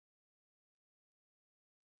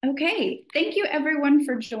Okay, thank you everyone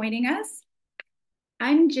for joining us.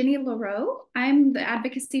 I'm Ginny LaRoe. I'm the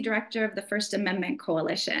Advocacy Director of the First Amendment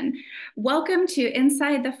Coalition. Welcome to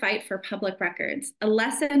Inside the Fight for Public Records, a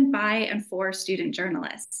lesson by and for student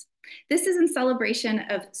journalists. This is in celebration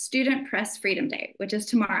of Student Press Freedom Day, which is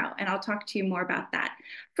tomorrow, and I'll talk to you more about that.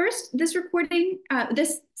 First, this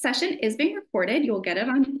session is being recorded. You'll get it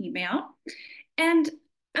on email. And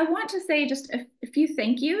I want to say just a few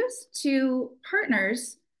thank yous to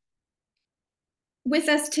partners with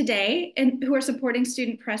us today and who are supporting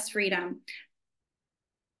student press freedom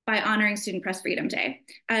by honoring Student Press Freedom Day.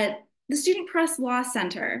 The Student Press Law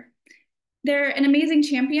Center, they're an amazing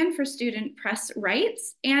champion for student press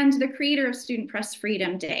rights and the creator of Student Press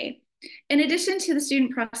Freedom Day. In addition to the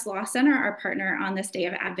Student Press Law Center, our partner on this day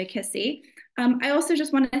of advocacy, I also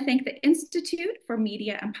just want to thank the Institute for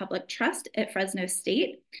Media and Public Trust at Fresno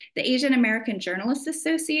State, the Asian American Journalists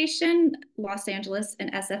Association, Los Angeles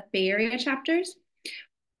and SF Bay Area chapters,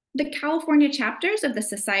 the California chapters of the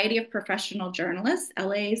Society of Professional Journalists,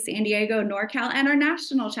 LA, San Diego, NorCal, and our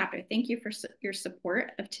national chapter. Thank you for your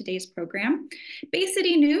support of today's program. Bay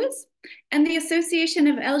City News and the Association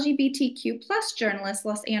of LGBTQ+ Journalists,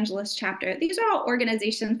 Los Angeles chapter. These are all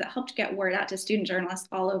organizations that helped get word out to student journalists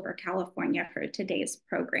all over California for today's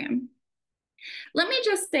program. Let me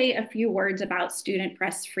just say a few words about Student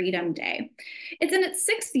Press Freedom Day. It's in its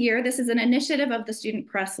 6th year. This is an initiative of the Student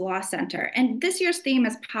Press Law Center, and this year's theme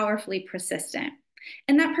is powerfully persistent.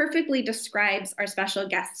 And that perfectly describes our special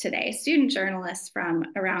guest today, student journalists from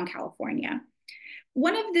around California.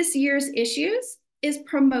 One of this year's issues is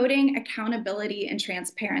promoting accountability and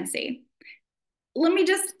transparency. Let me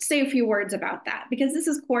just say a few words about that, because this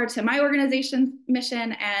is core to my organization's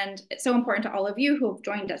mission, and it's so important to all of you who have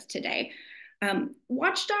joined us today.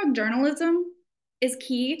 Watchdog journalism is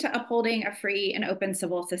key to upholding a free and open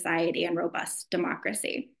civil society and robust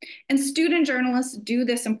democracy. And student journalists do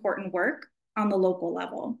this important work on the local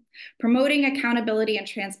level, promoting accountability and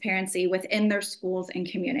transparency within their schools and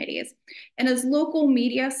communities. And as local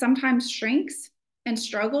media sometimes shrinks and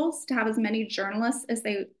struggles to have as many journalists as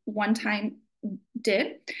they one time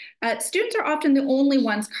did, students are often the only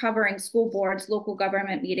ones covering school boards, local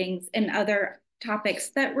government meetings, and other topics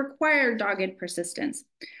that require dogged persistence.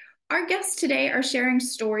 Our guests today are sharing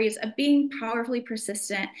stories of being powerfully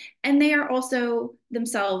persistent, and they are also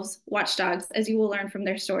themselves watchdogs, as you will learn from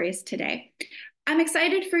their stories today. I'm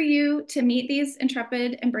excited for you to meet these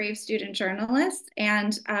intrepid and brave student journalists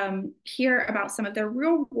and hear about some of their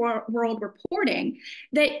real world reporting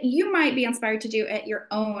that you might be inspired to do at your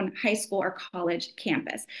own high school or college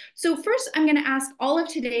campus. So first, I'm going to ask all of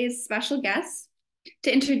today's special guests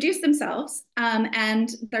to introduce themselves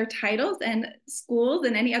and their titles and schools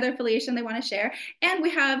and any other affiliation they want to share. And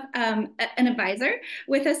we have an advisor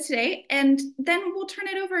with us today, and then we'll turn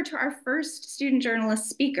it over to our first student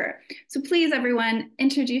journalist speaker. So please, everyone,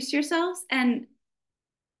 introduce yourselves, and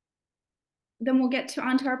then we'll get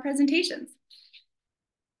onto our presentations.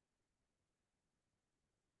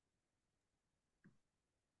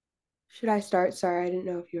 Should I start? Sorry, I didn't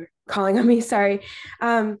know if you were calling on me. Sorry.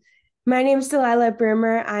 My name is Delilah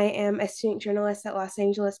Broomer. I am a student journalist at Los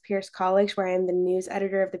Angeles Pierce College, where I am the news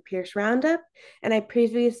editor of the Pierce Roundup, and I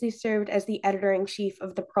previously served as the editor-in-chief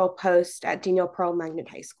of the Pearl Post at Daniel Pearl Magnet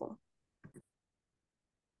High School.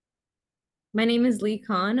 My name is Lee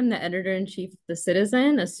Kahn. I'm the editor-in-chief of The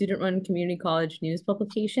Citizen, a student-run community college news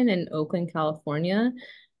publication in Oakland, California.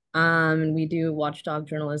 We do watchdog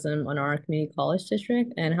journalism on our community college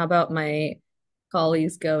district. And how about my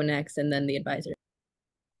colleagues go next and then the advisor?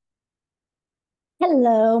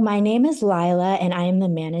 Hello, my name is Lila, and I am the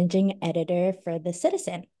managing editor for The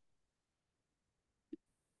Citizen.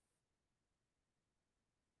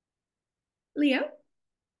 Leo?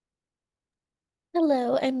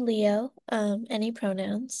 Hello, I'm Leo. Any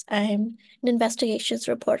pronouns. I'm an investigations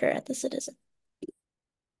reporter at The Citizen.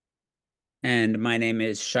 And my name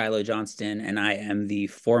is Shiloh Johnston, and I am the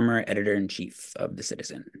former editor-in-chief of The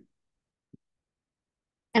Citizen.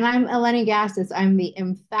 And I'm Eleni Gassis. I'm the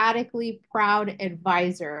emphatically proud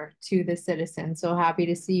advisor to The Citizen. So happy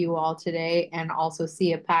to see you all today and also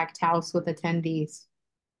see a packed house with attendees.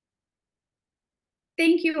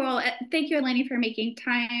 Thank you all. Thank you, Eleni, for making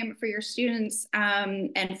time for your students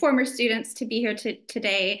and former students to be here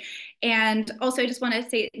today. And also, I just want to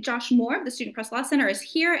say Josh Moore of the Student Press Law Center is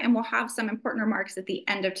here, and we'll have some important remarks at the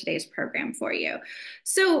end of today's program for you.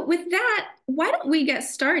 So with that, why don't we get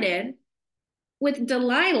started with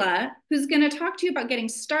Delilah, who's going to talk to you about getting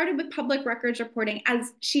started with public records reporting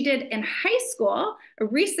as she did in high school, a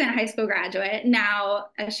recent high school graduate, now,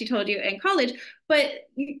 as she told you, in college. But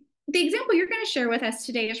the example you're going to share with us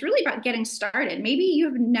today is really about getting started. Maybe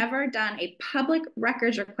you've never done a public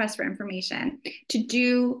records request for information to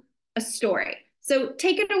do a story. So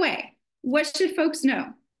take it away. What should folks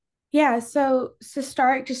know? Yeah, so to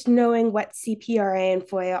start, just knowing what CPRA and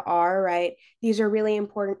FOIA are, right? These are really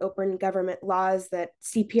important open government laws that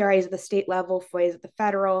CPRA is at the state level, FOIA is at the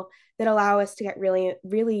federal, that allow us to get really,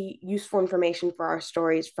 really useful information for our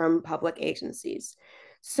stories from public agencies.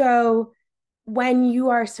 So when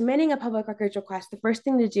you are submitting a public records request, the first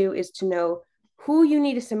thing to do is to know who you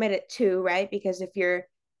need to submit it to, right? Because if you're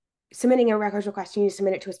submitting a records request, you need to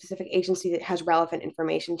submit it to a specific agency that has relevant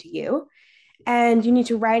information to you. And you need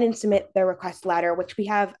to write and submit the request letter, which we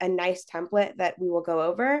have a nice template that we will go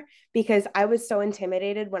over, because I was so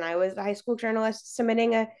intimidated when I was a high school journalist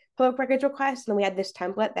submitting a public records request, and we had this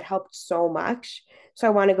template that helped so much. So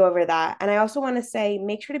I want to go over that. And I also want to say,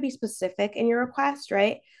 make sure to be specific in your request,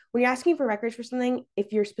 right? When you're asking for records for something,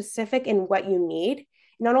 if you're specific in what you need,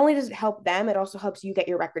 not only does it help them, it also helps you get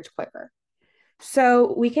your records quicker.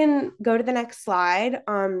 So we can go to the next slide,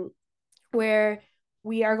 where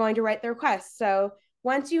we are going to write the request. So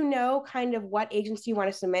once you know kind of what agency you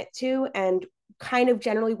want to submit to and kind of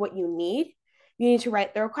generally what you need to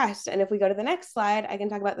write the request. And if we go to the next slide, I can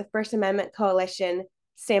talk about the First Amendment Coalition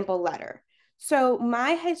sample letter. So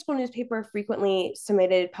my high school newspaper frequently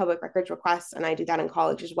submitted public records requests, and I do that in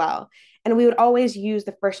college as well. And we would always use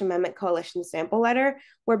the First Amendment Coalition sample letter,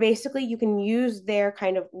 where basically you can use their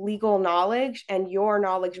kind of legal knowledge and your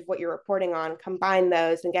knowledge of what you're reporting on, combine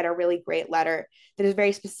those and get a really great letter that is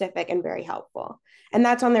very specific and very helpful. And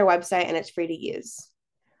that's on their website and it's free to use.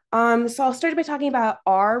 So I'll start by talking about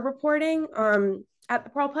our reporting at the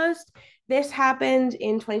Pearl Post. This happened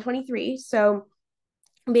in 2023. So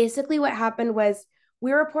basically what happened was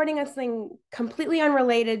we were reporting on something completely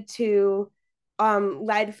unrelated to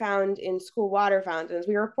lead found in school water fountains.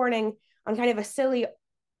 We were reporting on kind of a silly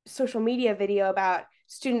social media video about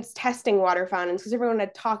students testing water fountains because everyone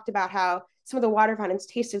had talked about how some of the water fountains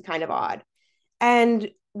tasted kind of odd. And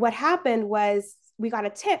what happened was we got a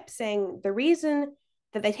tip saying the reason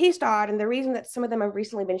that they taste odd and the reason that some of them have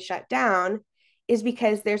recently been shut down is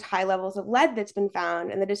because there's high levels of lead that's been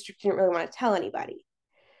found and the district didn't really want to tell anybody.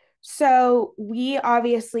 So we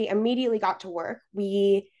obviously immediately got to work.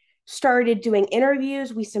 We started doing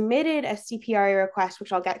interviews. We submitted a CPRA request,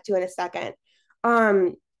 which I'll get to in a second,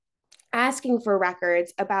 asking for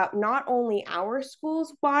records about not only our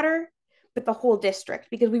school's water, but the whole district,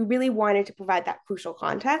 because we really wanted to provide that crucial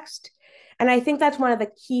context. And I think that's one of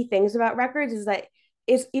the key things about records is that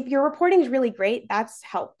if your reporting is really great, that's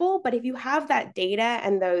helpful. But if you have that data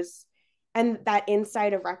and that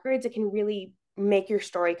insight of records, it can really make your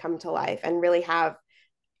story come to life and really have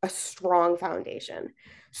a strong foundation.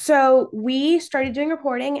 So we started doing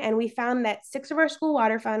reporting and we found that 6 of our school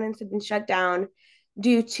water fountains had been shut down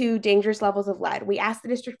due to dangerous levels of lead. We asked the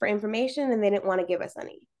district for information and they didn't want to give us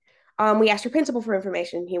any. We asked your principal for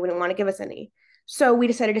information. He wouldn't want to give us any. So we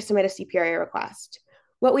decided to submit a CPRA request.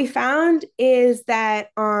 What we found is that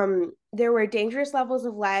there were dangerous levels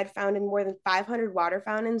of lead found in more than 500 water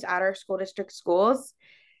fountains at our school district schools,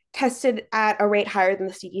 tested at a rate higher than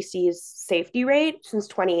the CDC's safety rate since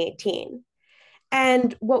 2018.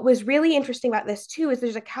 And what was really interesting about this too is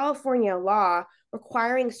there's a California law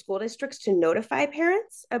requiring school districts to notify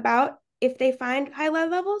parents about if they find high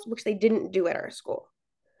lead levels, which they didn't do at our school.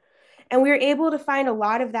 And we were able to find a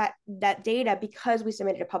lot of that data because we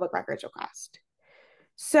submitted a public records request.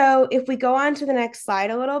 So if we go on to the next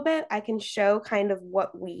slide a little bit, I can show kind of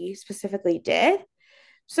what we specifically did.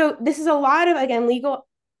 So this is a lot of, again, legal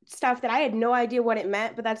stuff that I had no idea what it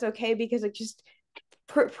meant, but that's okay because it just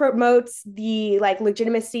promotes the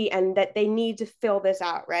legitimacy and that they need to fill this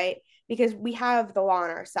out, right? Because we have the law on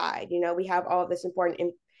our side, we have all of this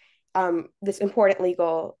important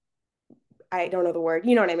legal, I don't know the word,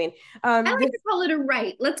 you know what I mean? I like to call it a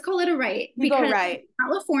right. Let's call it a right. Because right.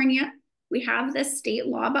 California, we have this state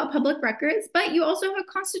law about public records, but you also have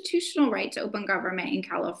a constitutional right to open government in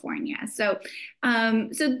California. So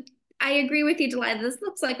I agree with you, Delilah. This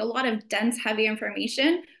looks like a lot of dense, heavy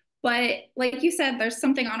information. But like you said, there's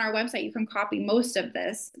something on our website. You can copy most of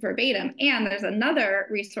this verbatim. And there's another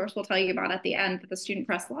resource we'll tell you about at the end that the Student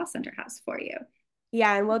Press Law Center has for you.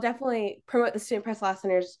 Yeah, and we'll definitely promote the Student Press Law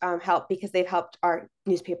Center's help because they've helped our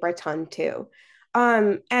newspaper a ton too.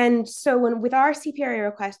 And so with our CPRA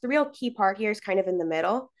request, the real key part here is kind of in the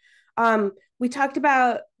middle. We talked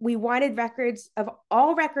about, we wanted records of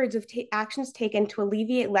actions taken to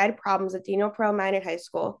alleviate lead problems at Daniel Pearl Minot High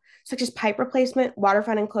School, such as pipe replacement, water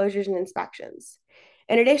fountain closures, and inspections.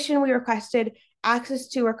 In addition, we requested access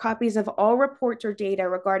to or copies of all reports or data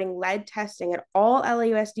regarding lead testing at all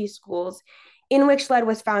LAUSD schools in which lead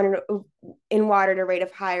was found in water at a rate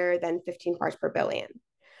of higher than 15 parts per billion.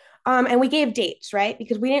 And we gave dates, right?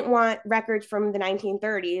 Because we didn't want records from the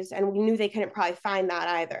 1930s, and we knew they couldn't probably find that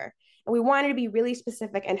either. And we wanted to be really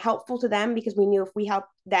specific and helpful to them because we knew if we helped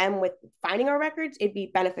them with finding our records, it'd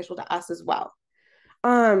be beneficial to us as well.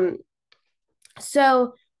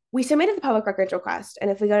 So we submitted the public records request. And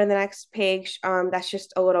if we go to the next page, that's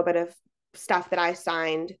just a little bit of stuff that I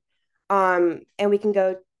signed. And we can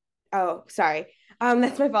go, oh, sorry.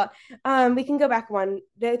 That's my fault. We can go back we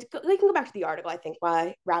can go back to the article, I think, while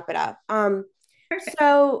I wrap it up.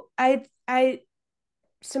 So I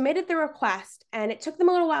submitted the request, and it took them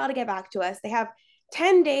a little while to get back to us. They have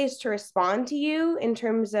 10 days to respond to you in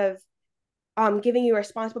terms of giving you a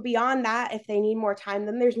response. But beyond that, if they need more time,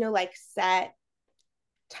 then there's no like set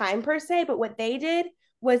time per se. But what they did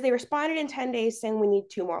was they responded in 10 days saying we need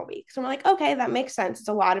 2 more weeks. And we're like, okay, that makes sense. It's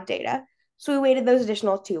a lot of data. So we waited those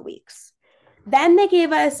additional 2 weeks. Then they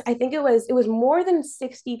gave us, I think it was more than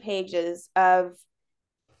 60 pages of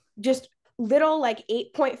just little like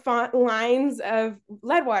 8-point font lines of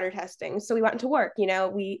lead water testing. So we went to work,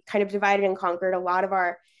 we kind of divided and conquered. A lot of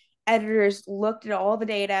our editors looked at all the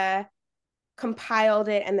data, compiled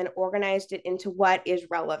it, and then organized it into what is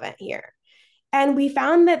relevant here. And we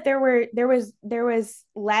found that there was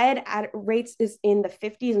lead at rates in the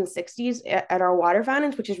 50s and 60s at our water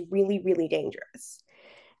fountains, which is really, really dangerous.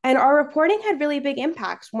 And our reporting had really big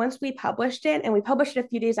impacts. Once we published it, and we published it a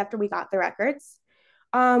few days after we got the records,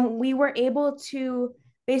 we were able to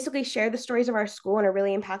basically share the stories of our school in a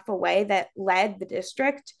really impactful way that led the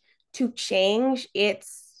district to change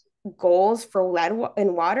its goals for lead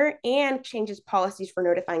in water and change its policies for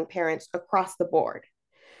notifying parents across the board.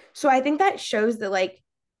 So I think that shows that like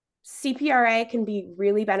CPRA can be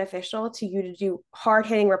really beneficial to you to do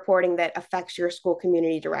hard-hitting reporting that affects your school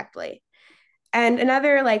community directly. And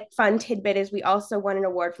another like fun tidbit is we also won an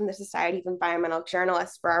award from the Society of Environmental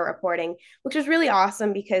Journalists for our reporting, which was really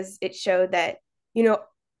awesome because it showed that,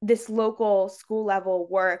 this local school level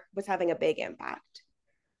work was having a big impact.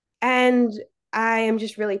 And I am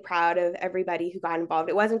just really proud of everybody who got involved.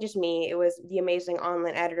 It wasn't just me, it was the amazing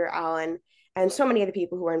online editor, Alan, and so many other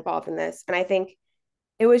people who were involved in this. And I think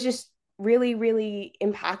it was just really, really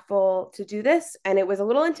impactful to do this. And it was a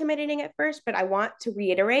little intimidating at first, but I want to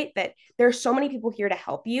reiterate that there are so many people here to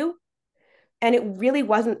help you. And it really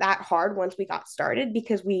wasn't that hard once we got started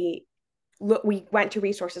because we went to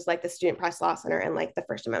resources like the Student Press Law Center and like the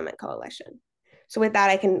First Amendment Coalition. So with that,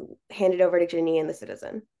 I can hand it over to Ginny and the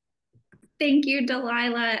Citizen. Thank you,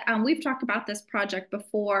 Delilah. We've talked about this project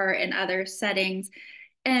before in other settings.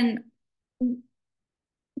 And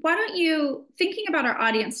why don't you, thinking about our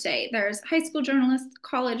audience today, there's high school journalists,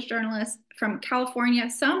 college journalists from California,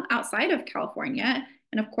 some outside of California,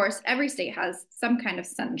 and of course, every state has some kind of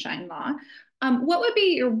sunshine law. What would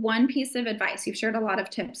be your one piece of advice? You've shared a lot of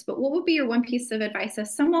tips, but what would be your one piece of advice if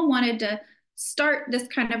someone wanted to start this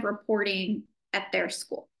kind of reporting at their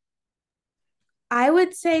school? I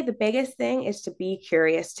would say the biggest thing is to be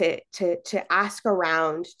curious, to ask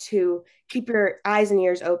around, to keep your eyes and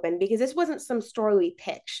ears open, because this wasn't some story we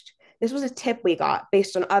pitched. This was a tip we got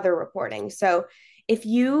based on other reporting. So if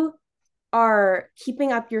you are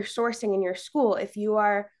keeping up your sourcing in your school, if you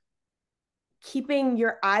are keeping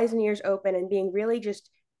your eyes and ears open and being really just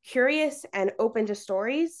curious and open to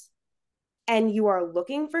stories, and you are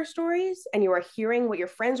looking for stories and you are hearing what your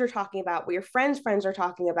friends are talking about, what your friends' friends are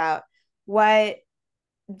talking about, what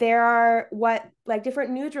like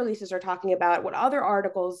different news releases are talking about, what other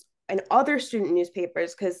articles and other student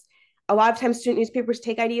newspapers, because a lot of times student newspapers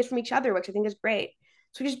take ideas from each other, which I think is great.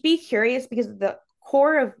 So just be curious, because the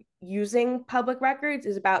core of using public records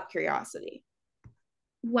is about curiosity.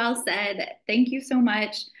 Well said. Thank you so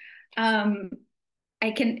much. I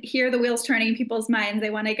can hear the wheels turning in people's minds. They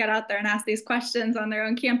want to get out there and ask these questions on their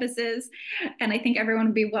own campuses. And I think everyone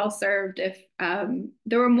would be well served if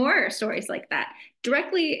there were more stories like that,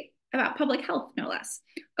 directly about public health, no less.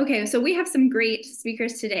 Okay, so we have some great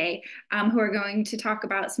speakers today who are going to talk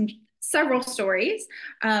about several stories.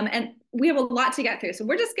 And we have a lot to get through. So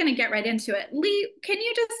we're just going to get right into it. Lee, can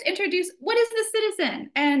you just introduce, what is The Citizen?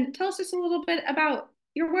 And tell us just a little bit about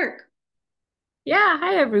your work. Yeah,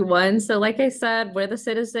 hi everyone. So like I said, we're The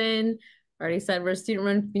Citizen. I already said we're a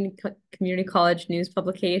student-run community college news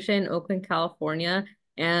publication, Oakland, California.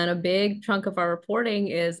 And a big chunk of our reporting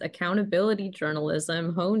is accountability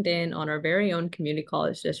journalism honed in on our very own community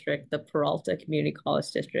college district, the Peralta Community College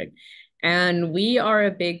District. And we are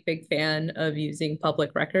a big, big fan of using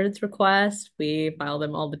public records requests. We file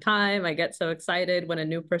them all the time. I get so excited when a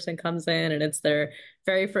new person comes in and it's their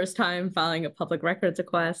very first time filing a public records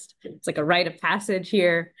request. It's like a rite of passage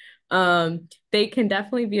here. They can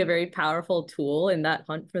definitely be a very powerful tool in that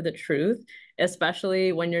hunt for the truth,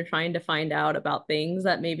 especially when you're trying to find out about things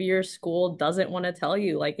that maybe your school doesn't want to tell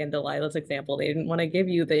you. Like in Delilah's example, they didn't want to give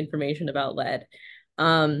you the information about lead.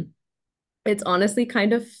 It's honestly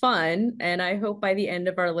kind of fun, and I hope by the end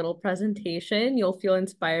of our little presentation, you'll feel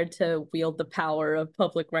inspired to wield the power of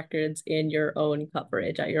public records in your own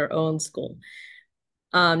coverage at your own school.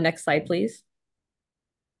 Next slide, please.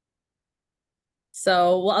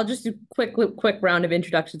 So I'll just do quick round of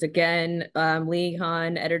introductions again. Lee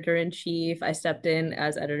Khan, editor-in-chief. I stepped in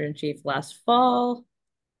as editor-in-chief last fall.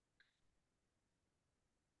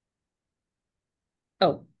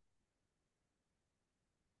 Oh,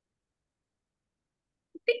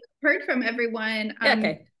 Heard from everyone.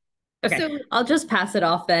 okay. Okay, So I'll just pass it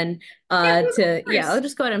off then Of I'll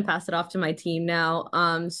just go ahead and pass it off to my team now.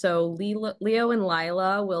 So Leo and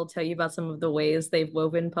Lila will tell you about some of the ways they've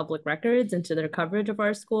woven public records into their coverage of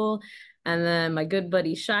our school. And then my good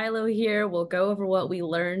buddy Shiloh here will go over what we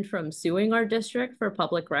learned from suing our district for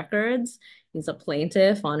public records. He's a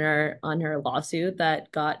plaintiff on her lawsuit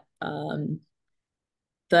that got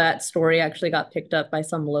that story actually got picked up by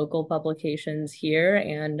some local publications here,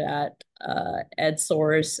 and at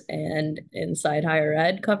EdSource and Inside Higher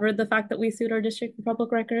Ed covered the fact that we sued our district for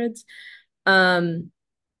public records. Again,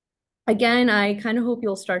 I kind of hope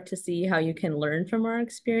you'll start to see how you can learn from our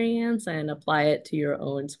experience and apply it to your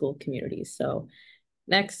own school community. So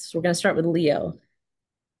next, we're going to start with Leo.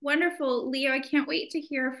 Wonderful. Leo, I can't wait to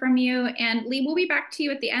hear from you. And Lee, we'll be back to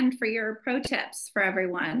you at the end for your pro tips for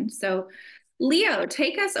everyone. So Leo,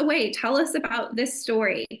 take us away. Tell us about this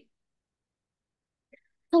story.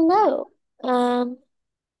 Hello.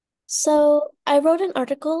 So I wrote an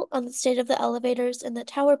article on the state of the elevators in the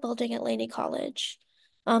Tower building at Laney College.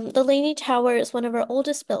 The Laney Tower is one of our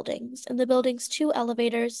oldest buildings, and the building's two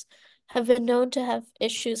elevators have been known to have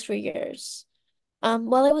issues for years.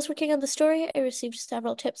 While I was working on the story, I received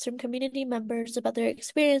several tips from community members about their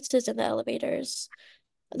experiences in the elevators.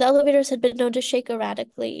 The elevators had been known to shake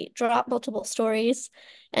erratically, drop multiple stories,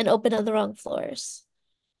 and open on the wrong floors.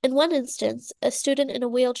 In one instance, a student in a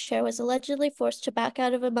wheelchair was allegedly forced to back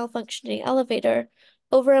out of a malfunctioning elevator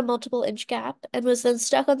over a multiple-inch gap and was then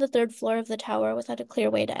stuck on the third floor of the tower without a clear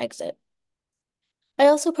way to exit. I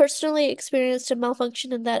also personally experienced a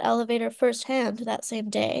malfunction in that elevator firsthand that same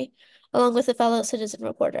day, along with a fellow citizen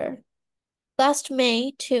reporter. Last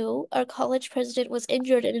May, too, our college president was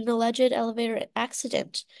injured in an alleged elevator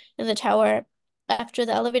accident in the tower after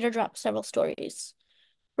the elevator dropped several stories.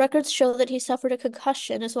 Records show that he suffered a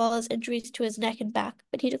concussion as well as injuries to his neck and back,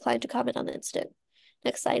 but he declined to comment on the incident.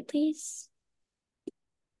 Next slide, please.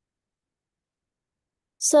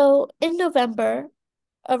 So in November,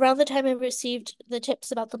 around the time I received the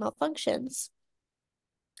tips about the malfunctions,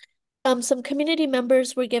 some community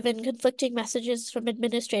members were given conflicting messages from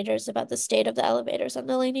administrators about the state of the elevators on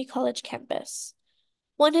the Laney College campus.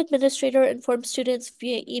 One administrator informed students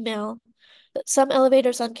via email that some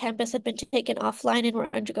elevators on campus had been taken offline and were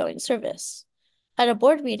undergoing service. At a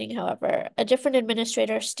board meeting, however, a different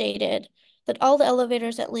administrator stated that all the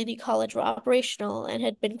elevators at Laney College were operational and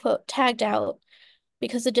had been, quote, tagged out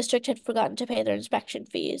because the district had forgotten to pay their inspection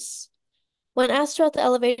fees. When asked about the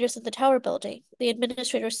elevators in the Tower building, the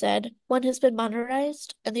administrator said one has been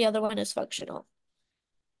modernized and the other one is functional.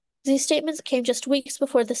 These statements came just weeks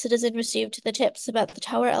before the citizen received the tips about the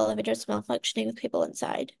Tower elevators malfunctioning with people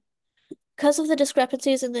inside. Because of the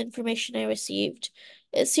discrepancies in the information I received,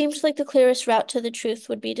 it seemed like the clearest route to the truth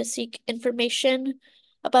would be to seek information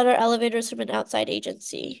about our elevators from an outside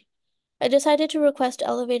agency. I decided to request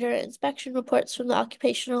elevator inspection reports from the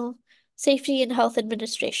Occupational Safety and Health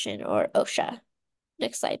Administration, or OSHA.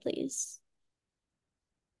 Next slide, please.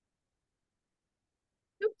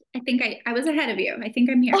 I think I was ahead of you. I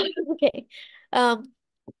think I'm here. Okay.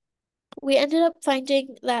 We ended up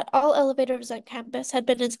finding that all elevators on campus had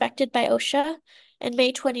been inspected by OSHA in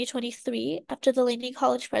May 2023 after the Laney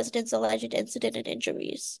College president's alleged incident and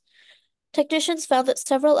injuries. Technicians found that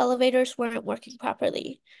several elevators weren't working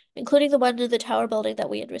properly, including the one in the Tower building that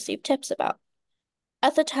we had received tips about.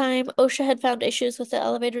 At the time, OSHA had found issues with the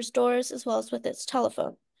elevator's doors as well as with its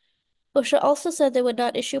telephone. OSHA also said they would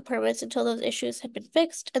not issue permits until those issues had been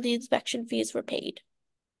fixed and the inspection fees were paid.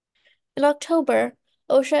 In October,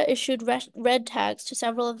 OSHA issued red tags to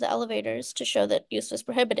several of the elevators to show that use was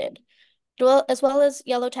prohibited, as well as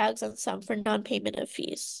yellow tags on some for non-payment of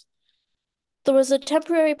fees. There was a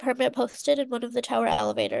temporary permit posted in one of the tower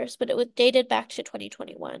elevators, but it was dated back to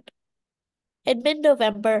 2021. In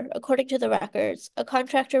mid-November, according to the records, a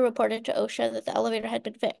contractor reported to OSHA that the elevator had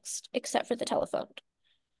been fixed, except for the telephone.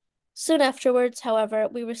 Soon afterwards, however,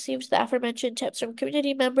 we received the aforementioned tips from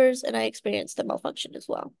community members, and I experienced the malfunction as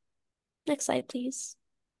well. Next slide, please.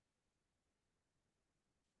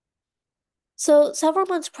 So, several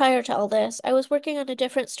months prior to all this, I was working on a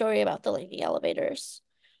different story about the Laney elevators.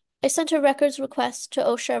 I sent a records request to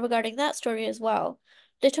OSHA regarding that story as well,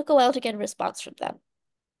 but it took a while to get a response from them.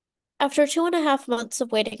 After 2.5 months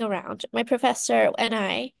of waiting around, my professor and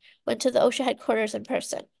I went to the OSHA headquarters in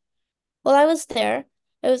person. While I was there,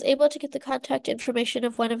 I was able to get the contact information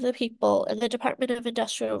of one of the people in the Department of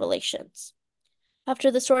Industrial Relations.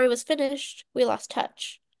 After the story was finished, we lost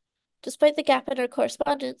touch. Despite the gap in our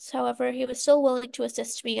correspondence, however, he was still willing to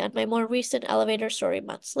assist me on my more recent elevator story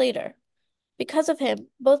months later. Because of him,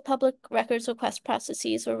 both public records request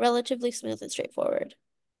processes were relatively smooth and straightforward.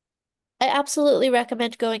 I absolutely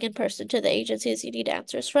recommend going in person to the agencies you need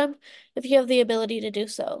answers from if you have the ability to do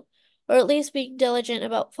so, or at least being diligent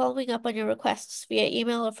about following up on your requests via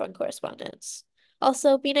email or phone correspondence.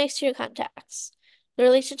 Also, be nice to your contacts. The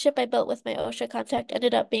relationship I built with my OSHA contact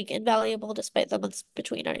ended up being invaluable despite the months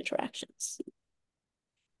between our interactions.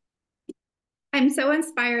 I'm so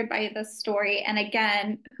inspired by this story. And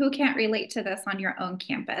again, who can't relate to this on your own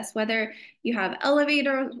campus, whether you have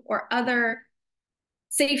elevators or other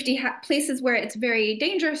safety places where it's very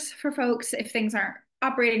dangerous for folks if things aren't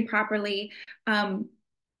operating properly.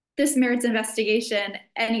 This merits investigation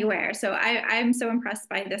anywhere. So I'm so impressed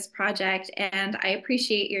by this project, and I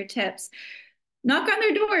appreciate your tips. Knock on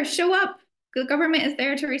their door, show up. The government is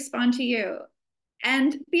there to respond to you.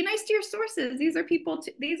 And be nice to your sources. These are people,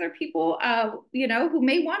 you know, who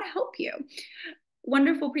may want to help you.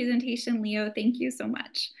 Wonderful presentation, Leo. Thank you so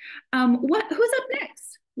much. Who's up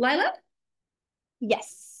next? Lila?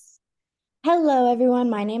 Yes. Hello, everyone.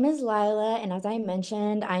 My name is Lila, and as I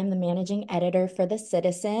mentioned, I'm the managing editor for The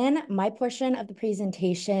Citizen. My portion of the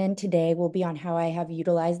presentation today will be on how I have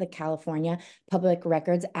utilized the California Public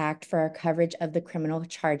Records Act for our coverage of the criminal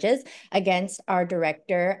charges against our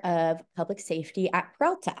Director of Public Safety at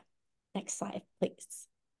Peralta. Next slide, please.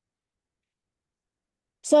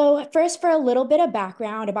 So first, for a little bit of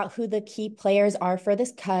background about who the key players are for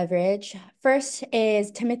this coverage. First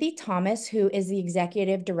is Timothy Thomas, who is the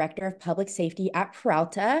Executive Director of Public Safety at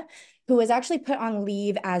Peralta, who was actually put on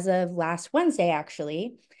leave as of last Wednesday,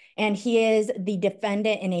 actually. And he is the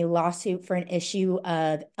defendant in a lawsuit for an issue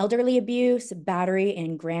of elderly abuse, battery,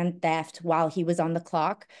 and grand theft while he was on the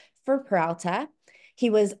clock for Peralta. He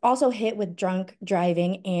was also hit with drunk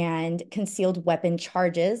driving and concealed weapon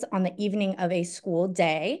charges on the evening of a school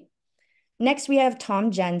day. Next, we have Tom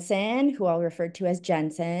Jensen, who I'll refer to as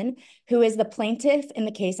Jensen, who is the plaintiff in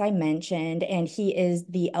the case I mentioned, and he is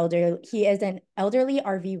an elderly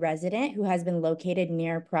RV resident who has been located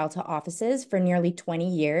near Peralta offices for nearly 20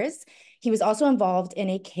 years. He was also involved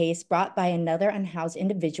in a case brought by another unhoused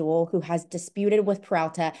individual who has disputed with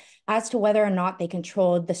Peralta as to whether or not they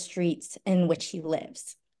controlled the streets in which he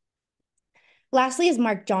lives. Lastly is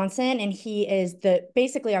Mark Johnson, and he is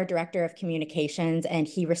basically our Director of Communications, and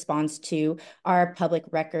he responds to our Public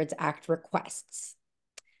Records Act requests.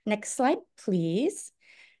 Next slide, please.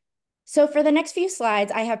 So for the next few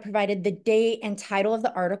slides, I have provided the date and title of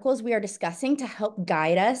the articles we are discussing to help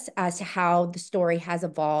guide us as to how the story has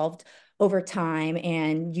evolved over time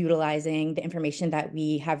and utilizing the information that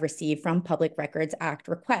we have received from Public Records Act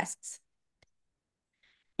requests.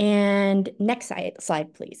 And next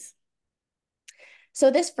slide, please.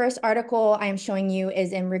 So this first article I am showing you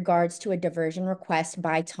is in regards to a diversion request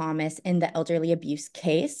by Thomas in the elderly abuse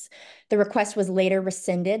case. The request was later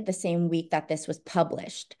rescinded the same week that this was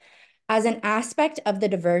published. As an aspect of the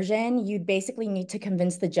diversion, you'd basically need to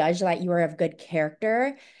convince the judge that you are of good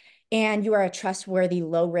character and you are a trustworthy,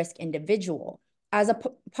 low-risk individual. As a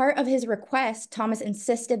part of his request, Thomas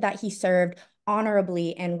insisted that he served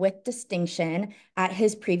honorably and with distinction at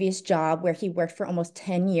his previous job where he worked for almost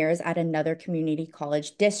 10 years at another community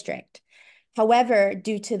college district. However,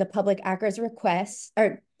 due to the public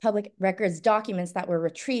records documents that were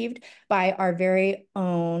retrieved by our very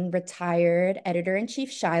own retired editor-in-chief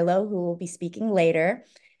Shiloh, who will be speaking later,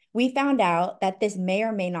 we found out that this may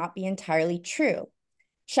or may not be entirely true.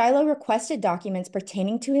 Shiloh requested documents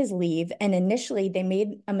pertaining to his leave, and initially they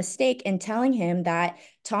made a mistake in telling him that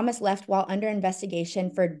Thomas left while under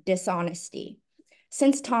investigation for dishonesty.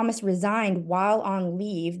 Since Thomas resigned while on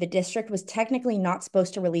leave, the district was technically not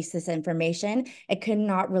supposed to release this information. It could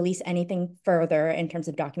not release anything further in terms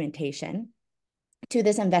of documentation. to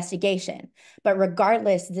this investigation. But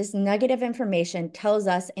regardless, this nugget of information tells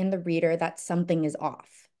us and the reader that something is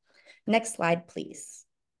off. Next slide, please.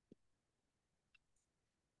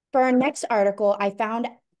 For our next article, I found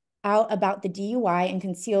out about the DUI and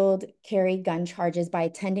concealed carry gun charges by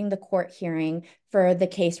attending the court hearing for the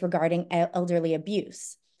case regarding elderly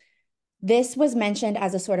abuse. This was mentioned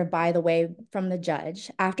as a sort of by the way from the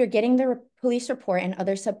judge. After getting the police report and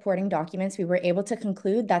other supporting documents, we were able to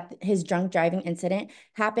conclude that his drunk driving incident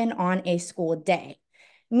happened on a school day,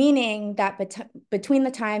 meaning that between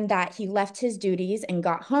the time that he left his duties and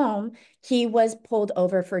got home, he was pulled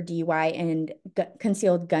over for DUI and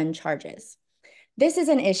concealed gun charges. This is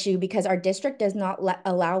an issue because our district does not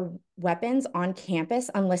allow weapons on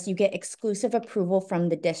campus unless you get exclusive approval from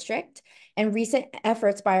the district, and recent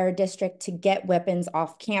efforts by our district to get weapons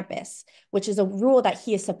off campus, which is a rule that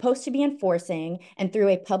he is supposed to be enforcing, and through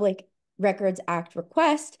a Public Records Act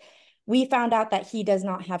request, we found out that he does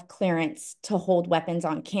not have clearance to hold weapons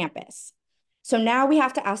on campus. So now we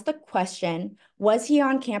have to ask the question, was he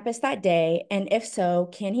on campus that day? And if so,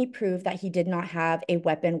 can he prove that he did not have a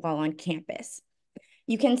weapon while on campus?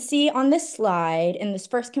 You can see on this slide in this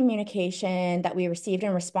first communication that we received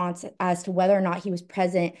in response as to whether or not he was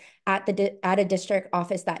present at a district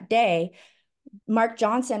office that day, Mark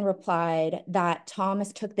Johnson replied that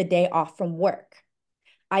Thomas took the day off from work.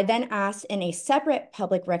 I then asked in a separate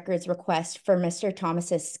public records request for Mr.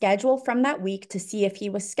 Thomas's schedule from that week to see if he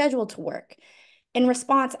was scheduled to work. In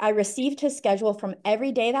response, I received his schedule from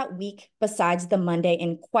every day that week besides the Monday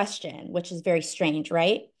in question, which is very strange,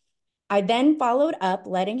 right? I then followed up,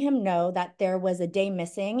 letting him know that there was a day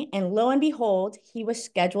missing, and lo and behold, he was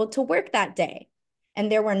scheduled to work that day.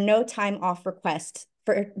 And there were no time off requests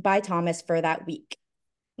by Thomas for that week.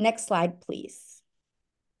 Next slide, please.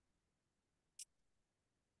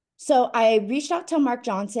 So I reached out to Mark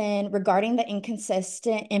Johnson regarding the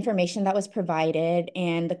inconsistent information that was provided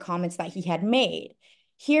and the comments that he had made.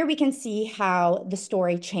 Here we can see how the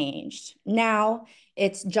story changed. Now,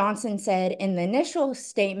 Johnson said in the initial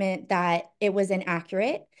statement that it was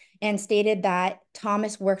inaccurate and stated that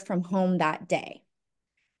Thomas worked from home that day.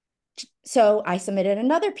 So I submitted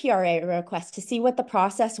another PRA request to see what the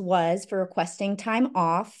process was for requesting time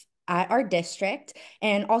off at our district,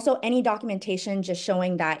 and also any documentation just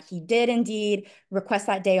showing that he did indeed request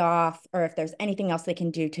that day off, or if there's anything else they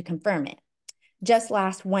can do to confirm it. Just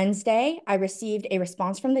last Wednesday, I received a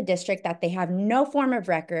response from the district that they have no form of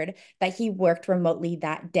record that he worked remotely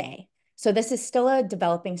that day. So this is still a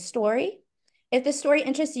developing story. If this story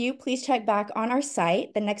interests you, please check back on our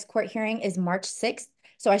site. The next court hearing is March 6th,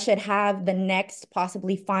 so I should have the next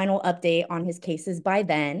possibly final update on his cases by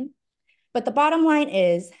then. But the bottom line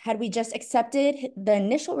is, had we just accepted the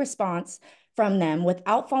initial response from them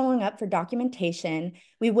without following up for documentation,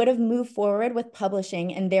 we would have moved forward with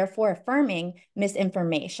publishing and therefore affirming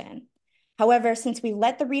misinformation. However, since we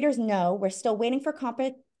let the readers know we're still waiting for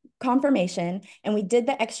confirmation, and we did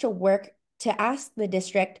the extra work to ask the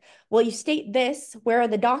district, will you state this? Where are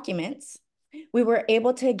the documents? We were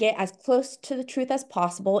able to get as close to the truth as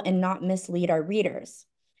possible and not mislead our readers.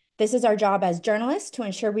 This is our job as journalists, to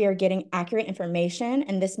ensure we are getting accurate information,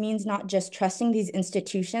 and this means not just trusting these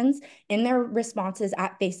institutions in their responses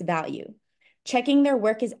at face value. Checking their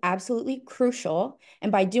work is absolutely crucial,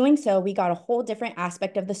 and by doing so, we got a whole different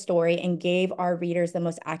aspect of the story and gave our readers the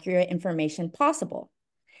most accurate information possible.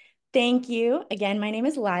 Thank you. Again, my name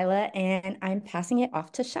is Lila, and I'm passing it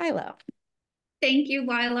off to Shiloh. Thank you,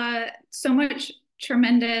 Lila. So much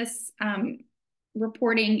tremendous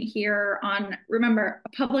reporting here on, remember, a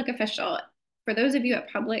public official. For those of you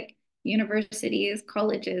at public universities,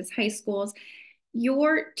 colleges, high schools,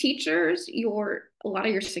 your teachers, a lot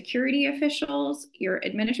of your security officials, your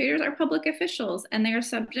administrators are public officials, and they are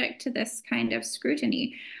subject to this kind of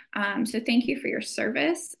scrutiny. So thank you for your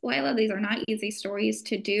service, Lila. These are not easy stories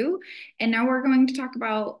to do. And now we're going to talk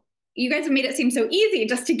about, you guys have made it seem so easy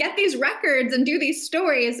just to get these records and do these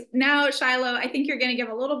stories. Now, Shiloh, I think you're going to give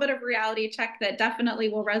a little bit of reality check that definitely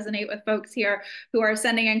will resonate with folks here who are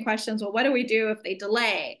sending in questions. Well, what do we do if they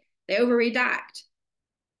delay, they over-redact?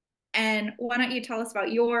 And why don't you tell us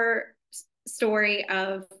about your story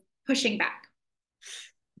of pushing back?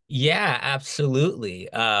 Yeah, absolutely.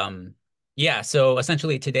 Yeah, so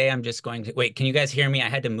essentially today I'm just going to, wait, can you guys hear me? I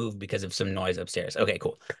had to move because of some noise upstairs. Okay,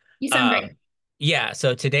 cool. You sound great. Yeah,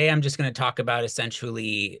 so today I'm just going to talk about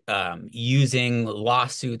essentially using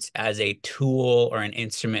lawsuits as a tool or an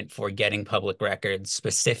instrument for getting public records,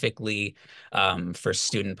 specifically for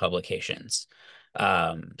student publications.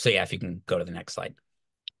 So yeah, if you can go to the next slide.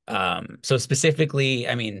 So specifically,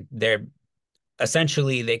 I mean,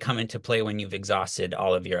 essentially they come into play when you've exhausted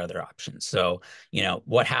all of your other options. So,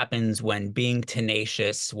 what happens when being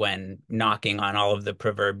tenacious, when knocking on all of the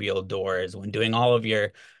proverbial doors, when doing all of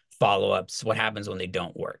your follow-ups, what happens when they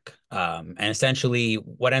don't work? And essentially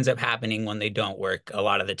what ends up happening when they don't work a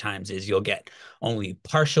lot of the times is you'll get only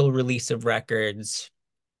partial release of records,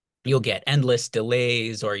 you'll get endless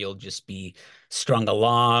delays, or you'll just be strung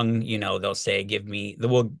along. They'll say,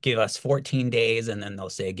 will give us 14 days, and then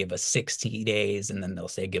they'll say, give us 60 days, and then they'll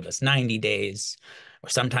say, give us 90 days. Or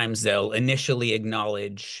sometimes they'll initially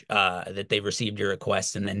acknowledge that they've received your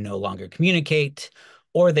request and then no longer communicate,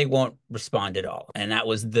 or they won't respond at all. And that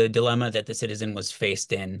was the dilemma that the citizen was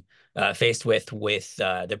faced with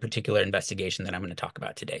the particular investigation that I'm going to talk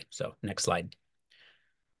about today. So next slide.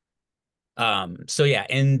 So yeah,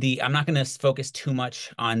 I'm not going to focus too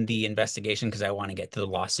much on the investigation because I want to get to the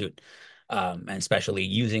lawsuit, and especially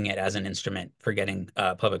using it as an instrument for getting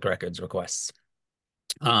public records requests.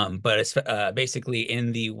 But it's basically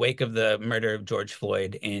in the wake of the murder of George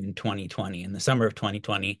Floyd in 2020, in the summer of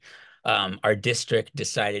 2020, our district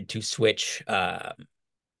decided to switch from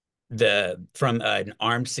an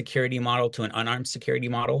armed security model to an unarmed security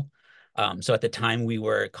model. So at the time we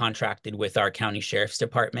were contracted with our county sheriff's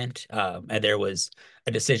department, and there was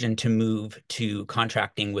a decision to move to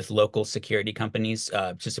contracting with local security companies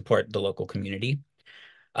to support the local community.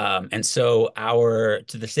 And so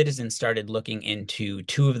the citizens started looking into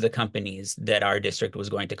two of the companies that our district was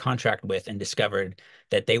going to contract with and discovered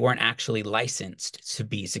that they weren't actually licensed to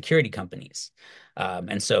be security companies.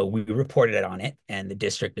 And so we reported on it, and the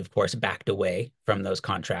district, of course, backed away from those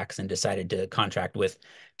contracts and decided to contract with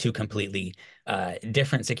two completely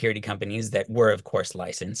different security companies that were, of course,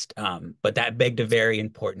 licensed. But that begged a very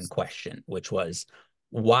important question, which was,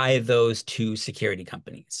 why those two security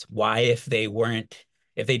companies? Why, if they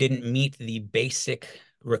didn't meet the basic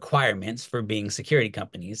requirements for being security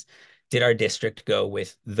companies, did our district go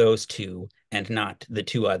with those two and not the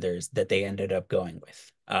two others that they ended up going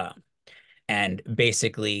with? And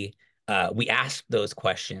basically, we asked those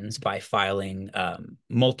questions by filing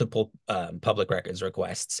multiple public records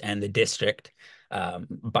requests, and the district,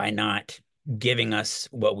 by not giving us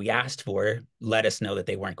what we asked for, let us know that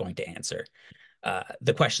they weren't going to answer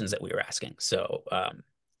the questions that we were asking. So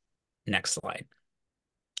next slide.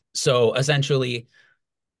 So essentially,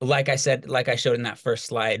 like I showed in that first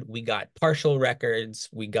slide, we got partial records,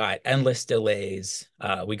 we got endless delays,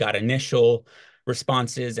 we got initial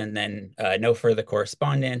responses and then no further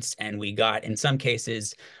correspondence. And we got, in some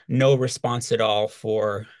cases, no response at all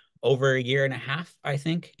for over a year and a half, I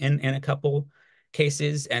think, in a couple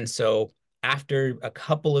cases. And so after a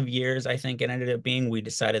couple of years, I think it ended up being, we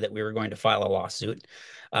decided that we were going to file a lawsuit.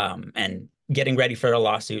 And getting ready for a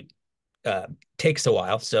lawsuit takes a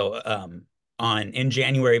while. So in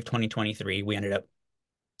January of 2023, we ended up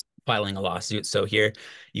filing a lawsuit. So here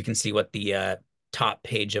you can see what the top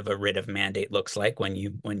page of a writ of mandate looks like when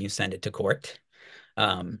you send it to court.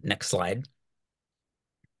 Next slide.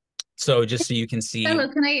 So just so you can see. Hello,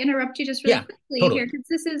 can I interrupt you just really quickly totally. here? Because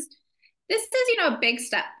this is a big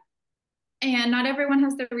step, and not everyone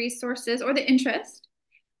has the resources or the interest.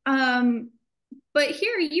 But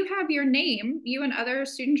here you have your name, you and other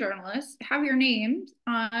student journalists have your names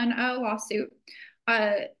on a lawsuit.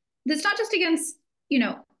 That's not just against,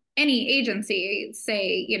 any agency,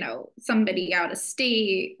 say, somebody out of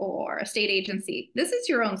state or a state agency. This is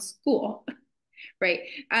your own school, right?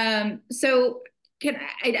 So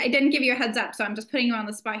I didn't give you a heads up, so I'm just putting you on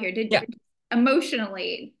the spot here.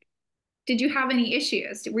 Emotionally, did you have any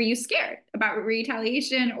issues? Were you scared about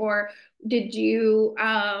retaliation, or did you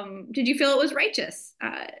feel it was righteous?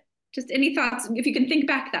 Just any thoughts, if you can think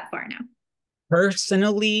back that far now.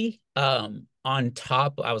 Personally, I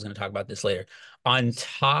was going to talk about this later. On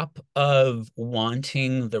top of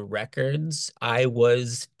wanting the records, I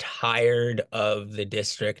was tired of the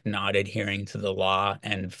district not adhering to the law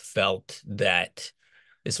and felt that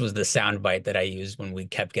this was the soundbite that I used when we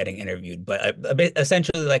kept getting interviewed, but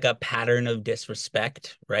essentially like a pattern of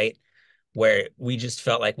disrespect, right? Where we just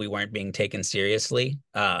felt like we weren't being taken seriously.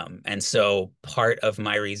 And so part of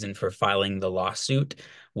my reason for filing the lawsuit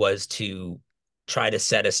was to try to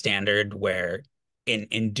set a standard where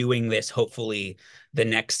in doing this, hopefully the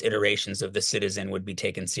next iterations of the Citizen would be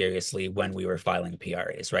taken seriously when we were filing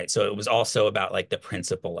PRAs, right? So it was also about like the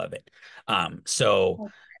principle of it. So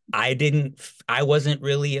I wasn't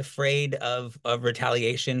really afraid of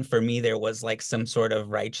retaliation. For me, there was like some sort of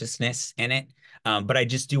righteousness in it. But I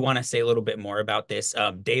just do want to say a little bit more about this.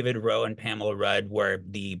 David Rowe and Pamela Rudd were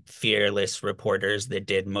the fearless reporters that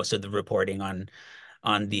did most of the reporting on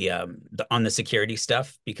on the security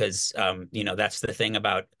stuff, because you know, that's the thing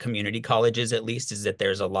about community colleges, at least, is that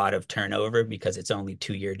there's a lot of turnover because it's only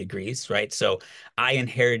 2-year degrees, right? So I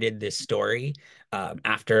inherited this story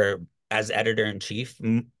after, as editor-in-chief,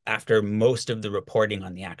 after most of the reporting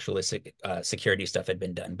on the actual security stuff had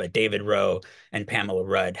been done. But David Rowe and Pamela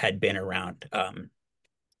Rudd had been around.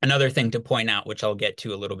 Another thing to point out, which I'll get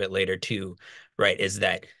to a little bit later too, right, is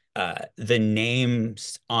that the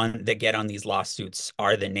names that get on these lawsuits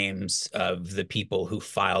are the names of the people who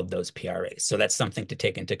filed those PRAs. So that's something to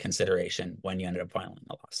take into consideration when you ended up filing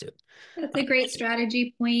a lawsuit. That's a great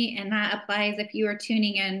strategy point, and that applies if you are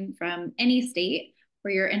tuning in from any state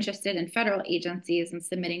where you're interested in federal agencies and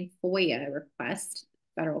submitting FOIA requests,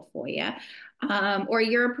 federal FOIA, or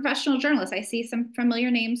you're a professional journalist. I see some familiar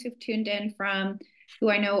names who've tuned in from who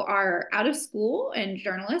I know are out of school and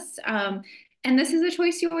journalists. And this is a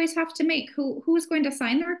choice you always have to make. Who's going to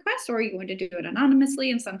sign the request, or are you going to do it anonymously?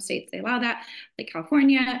 In some states, they allow that, like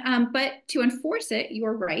California. But to enforce it,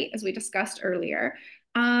 you're right, as we discussed earlier.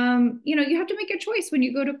 You know, you have to make a choice when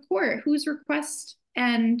you go to court, whose request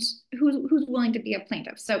and who's willing to be a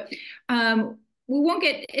plaintiff. So we won't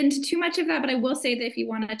get into too much of that, but I will say that if you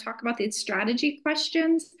want to talk about these strategy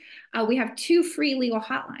questions, we have 2 free legal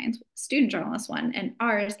hotlines, student journalist one and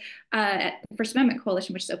ours at the First Amendment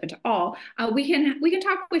Coalition, which is open to all. We can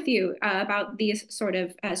talk with you about these sort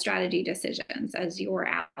of strategy decisions as your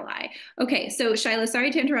ally. Okay, so Shiloh,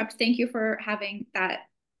 sorry to interrupt. Thank you for having that.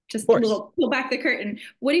 Just a little pull back the curtain.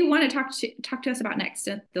 What do you want to talk to us about next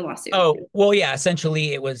in the lawsuit? Oh, well, yeah,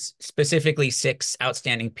 essentially it was specifically 6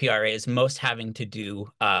 outstanding PRAs, most having to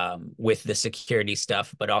do with the security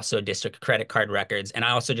stuff, but also district credit card records. And I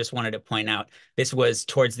also just wanted to point out, this was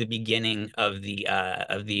towards the beginning of the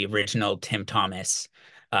original Tim Thomas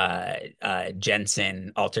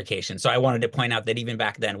Jensen altercation. So I wanted to point out that even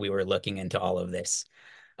back then we were looking into all of this.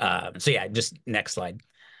 So yeah, just next slide.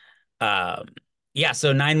 Yeah,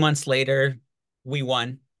 so 9 months later, we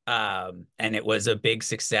won, and it was a big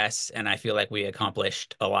success, and I feel like we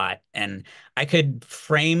accomplished a lot. And I could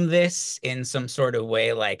frame this in some sort of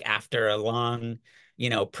way, like after a long, you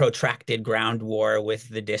know, protracted ground war with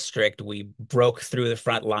the district, we broke through the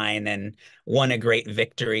front line and won a great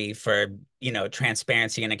victory for, you know,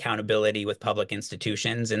 transparency and accountability with public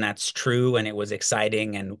institutions. And that's true, and it was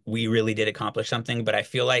exciting, and we really did accomplish something. But I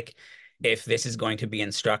feel like if this is going to be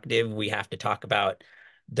instructive, we have to talk about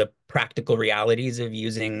the practical realities of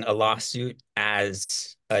using a lawsuit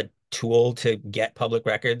as a tool to get public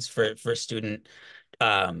records for student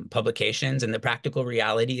publications. And the practical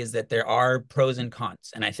reality is that there are pros and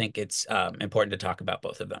cons. And I think it's important to talk about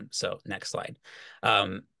both of them. So next slide.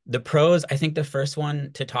 The pros, I think the first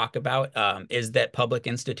one to talk about is that public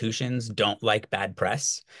institutions don't like bad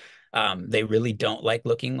press. They really don't like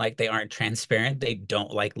looking like they aren't transparent. They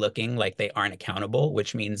don't like looking like they aren't accountable,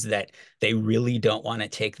 which means that they really don't want to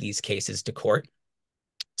take these cases to court.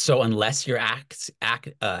 So unless you're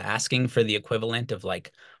asking for the equivalent of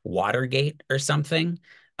like Watergate or something,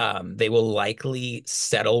 they will likely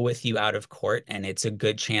settle with you out of court, and it's a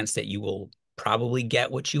good chance that you will probably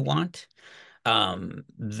get what you want.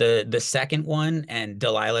 The second one, and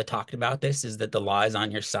Delilah talked about this, is that the law is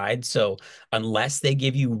on your side. So unless they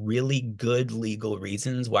give you really good legal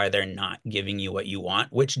reasons why they're not giving you what you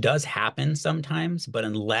want, which does happen sometimes, but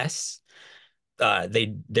unless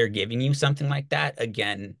they're giving you something like that,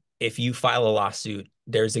 again, if you file a lawsuit,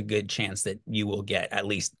 there's a good chance that you will get at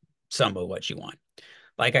least some of what you want.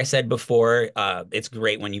 Like I said before, it's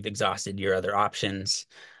great when you've exhausted your other options.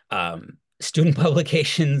 Student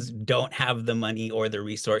publications don't have the money or the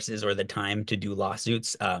resources or the time to do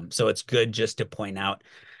lawsuits. So it's good just to point out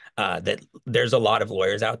that there's a lot of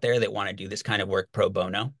lawyers out there that want to do this kind of work pro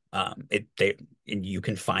bono. And you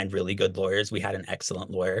can find really good lawyers. We had an excellent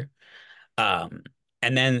lawyer. And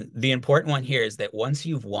then the important one here is that once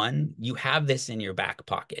you've won, you have this in your back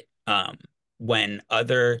pocket. When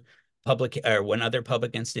other public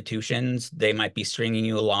institutions, they might be stringing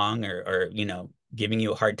you along or you know, giving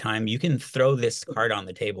you a hard time, you can throw this card on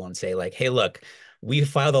the table and say like, hey, look, we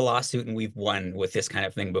filed a lawsuit and we've won with this kind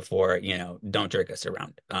of thing before, you know, don't jerk us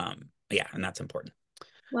around. Yeah, and that's important.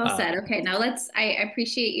 Well said. Okay, now I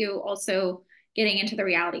appreciate you also getting into the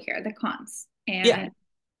reality here, the cons, and yeah,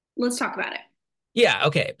 let's talk about it. Yeah,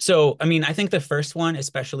 okay. So, I mean, I think the first one,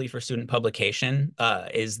 especially for student publication,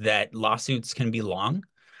 is that lawsuits can be long.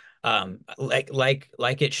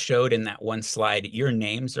 Like it showed in that one slide, your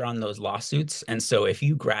names are on those lawsuits. And so if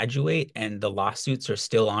you graduate and the lawsuits are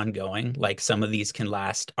still ongoing, like some of these can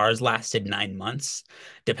last, ours lasted 9 months,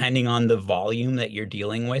 depending on the volume that you're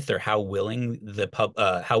dealing with or how willing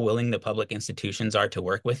the public institutions are to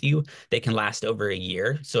work with you, they can last over a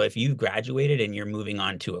year. So if you've graduated and you're moving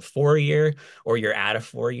on to a 4-year, or you're at a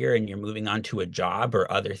 4-year and you're moving on to a job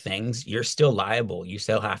or other things, you're still liable. You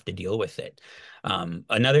still have to deal with it.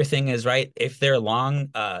 Another thing is, right, if they're long,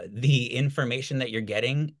 the information that you're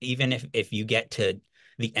getting, even if you get to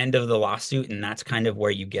the end of the lawsuit and that's kind of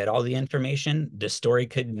where you get all the information, the story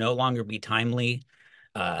could no longer be timely.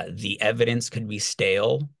 The evidence could be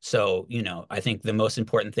stale. So, I think the most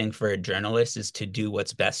important thing for a journalist is to do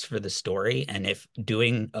what's best for the story. And if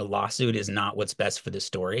doing a lawsuit is not what's best for the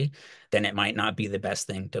story, then it might not be the best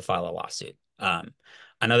thing to file a lawsuit.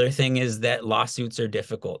 Another thing is that lawsuits are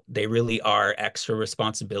difficult. They really are extra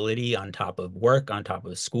responsibility on top of work, on top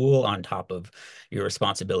of school, on top of your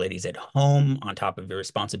responsibilities at home, on top of your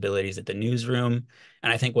responsibilities at the newsroom.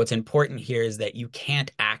 And I think what's important here is that you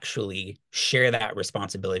can't actually share that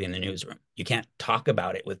responsibility in the newsroom. You can't talk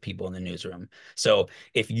about it with people in the newsroom. So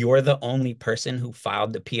if you're the only person who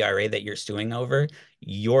filed the PRA that you're suing over,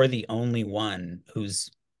 you're the only one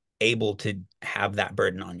who's able to have that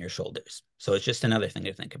burden on your shoulders. So it's just another thing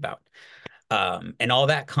to think about. And all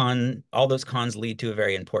those cons lead to a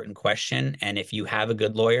very important question. And if you have a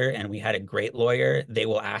good lawyer, and we had a great lawyer, they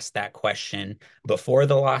will ask that question before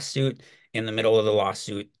the lawsuit, in the middle of the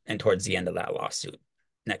lawsuit, and towards the end of that lawsuit.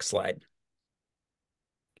 Next slide.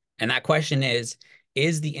 And that question is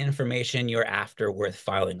the information you're after worth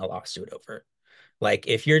filing a lawsuit over? Like,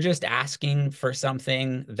 if you're just asking for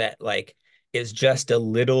something that is just a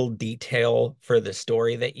little detail for the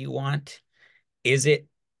story that you want, is it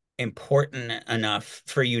important enough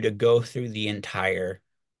for you to go through the entire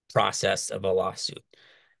process of a lawsuit?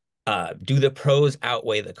 Do the pros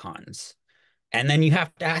outweigh the cons? And then you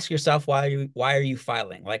have to ask yourself, why are you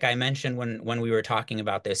filing? Like I mentioned when we were talking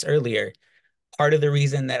about this earlier, part of the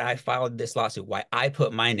reason that I filed this lawsuit, why I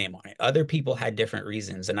put my name on it. Other people had different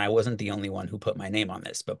reasons, and I wasn't the only one who put my name on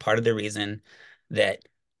this. But part of the reason that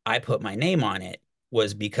I put my name on it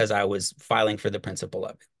was because I was filing for the principle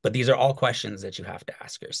of it. But these are all questions that you have to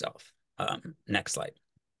ask yourself. Next slide.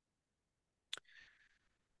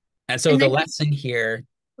 And so the lesson here,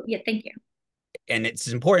 yeah, thank you. and it's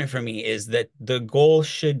important for me, is that the goal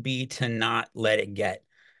should be to not let it get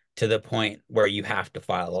to the point where you have to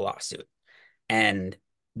file a lawsuit. And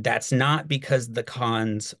that's not because the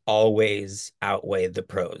cons always outweigh the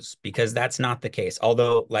pros, because that's not the case.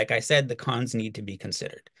 Although, like I said, the cons need to be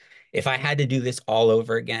considered. If I had to do this all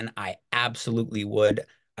over again, I absolutely would.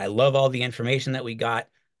 I love all the information that we got.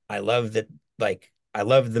 I love that, I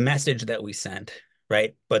love the message that we sent,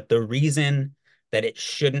 right? But the reason that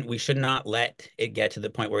we should not let it get to the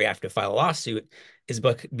point where we have to file a lawsuit is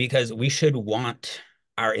because we should want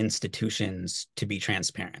our institutions to be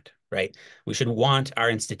transparent, right? We should want our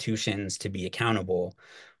institutions to be accountable.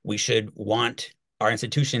 We should want our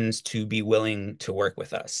institutions to be willing to work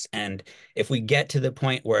with us. And if we get to the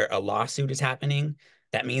point where a lawsuit is happening,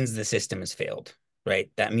 that means the system has failed,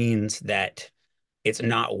 right? That means that it's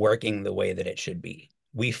not working the way that it should be.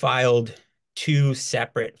 We filed 2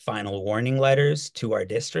 separate final warning letters to our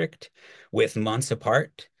district with months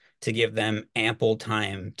apart to give them ample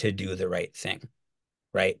time to do the right thing,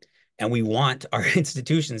 right? And we want our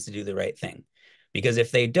institutions to do the right thing, because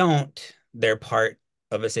if they don't, they're part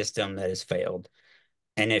of a system that has failed.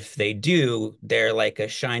 And if they do, they're like a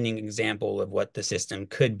shining example of what the system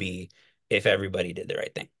could be if everybody did the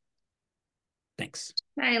right thing. Thanks.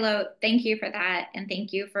 Milo, thank you for that. And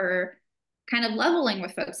thank you for kind of leveling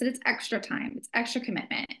with folks that it's extra time, it's extra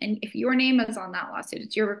commitment. And if your name is on that lawsuit,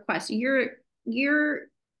 it's your request, you're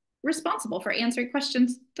responsible for answering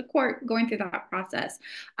questions, the court going through that process.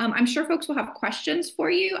 I'm sure folks will have questions for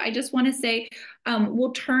you. I just want to say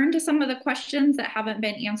we'll turn to some of the questions that haven't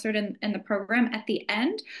been answered in the program at the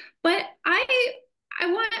end. But I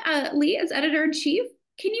want Lee, as editor-in-chief,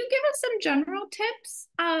 can you give us some general tips?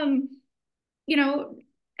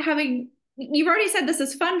 You've already said this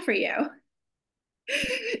is fun for you.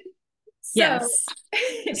 Yes.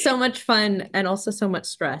 So much fun and also so much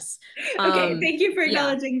stress. Okay, thank you for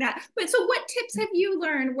acknowledging that. But so what tips have you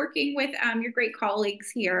learned working with your great colleagues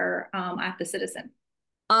here at the Citizen?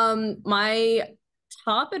 My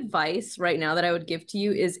top advice right now that I would give to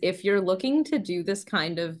you is, if you're looking to do this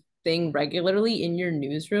kind of thing regularly in your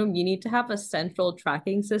newsroom, you need to have a central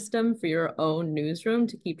tracking system for your own newsroom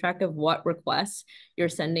to keep track of what requests you're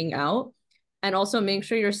sending out. And also make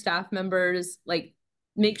sure your staff members,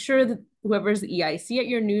 make sure that whoever's the EIC at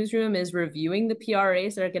your newsroom is reviewing the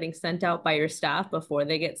PRAs that are getting sent out by your staff before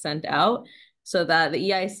they get sent out, so that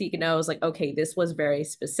the EIC knows, like, okay, this was very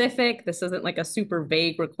specific. This isn't like a super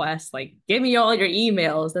vague request, like, give me all your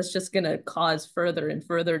emails. That's just going to cause further and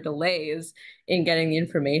further delays in getting the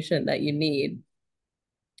information that you need.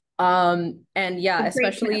 And yeah,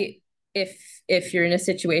 especially if you're in a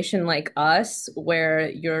situation like us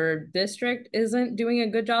where your district isn't doing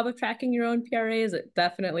a good job of tracking your own PRAs, it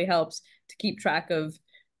definitely helps to keep track of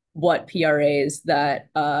what PRAs that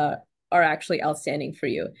are actually outstanding for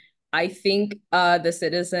you. I think the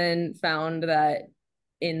Citizen found that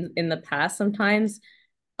in the past, sometimes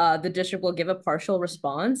the district will give a partial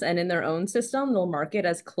response, and in their own system, they'll mark it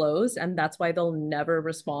as closed, and that's why they'll never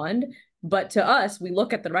respond. But to us, we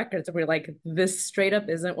look at the records and we're like, this straight up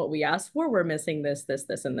isn't what we asked for. We're missing this, this,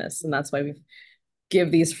 this, and this. And that's why we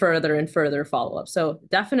give these further and further follow-ups. So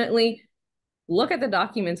definitely look at the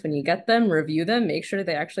documents when you get them, review them, make sure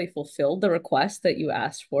they actually fulfilled the request that you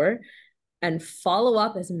asked for, and follow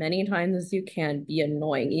up as many times as you can. Be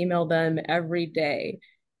annoying, email them every day.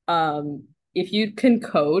 If you can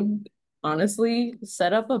code, honestly,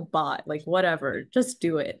 set up a bot, like whatever, just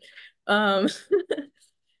do it.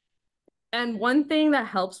 And one thing that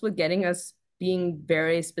helps with getting us being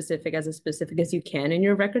very specific as you can in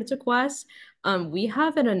your records requests, we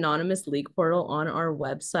have an anonymous leak portal on our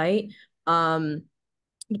website.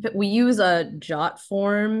 We use a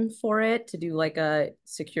JotForm for it to do like a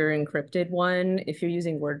secure encrypted one. If you're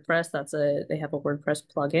using WordPress, they have a WordPress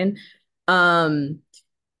plugin.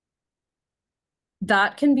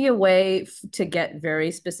 That can be a way to get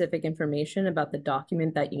very specific information about the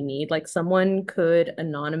document that you need. Like, someone could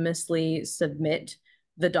anonymously submit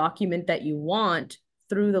the document that you want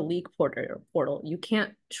through the leak portal. You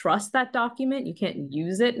can't trust that document. You can't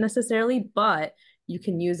use it necessarily, but you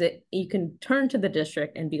can use it. You can turn to the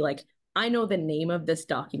district and be like, I know the name of this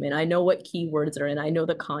document. I know what keywords are in. I know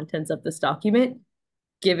the contents of this document.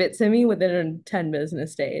 Give it to me within 10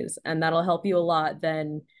 business days. And that'll help you a lot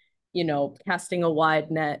than, casting a wide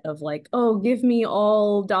net of like, oh, give me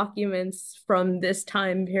all documents from this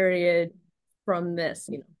time period from this,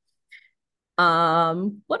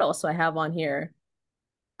 What else do I have on here?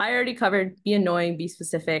 I already covered be annoying, be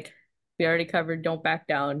specific. We already covered don't back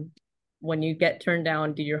down. When you get turned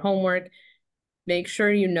down, do your homework. Make sure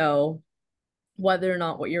you know whether or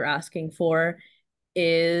not what you're asking for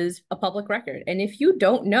is a public record. And if you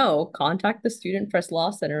don't know, contact the Student Press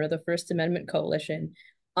Law Center or the First Amendment Coalition.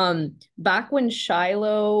 Back when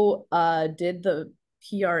Shiloh did the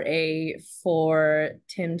PRA for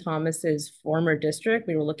Tim Thomas's former district,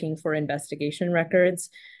 we were looking for investigation records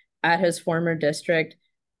at his former district.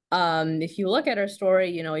 If you look at our story,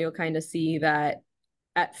 you'll kind of see that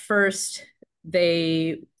at first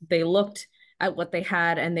they looked at what they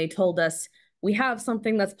had and they told us, we have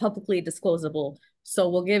something that's publicly disclosable, so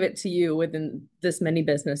we'll give it to you within this many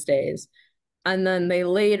business days. And then they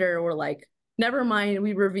later were like, never mind,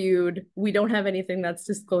 we reviewed, we don't have anything that's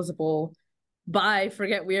disclosable. Bye,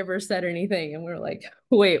 forget we ever said anything. And we're like,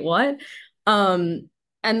 wait, what? And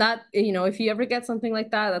that, if you ever get something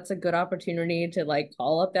like that, that's a good opportunity to like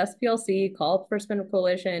call up the SPLC, call up First Amendment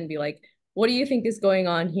Coalition, and be like, what do you think is going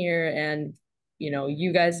on here? And,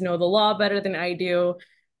 you guys know the law better than I do.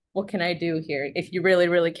 What can I do here? If you really,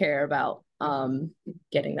 really care about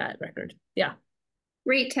getting that record. Yeah.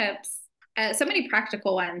 Great tips. So many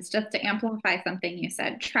practical ones just to amplify something you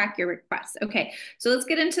said. Track your requests. Okay, so let's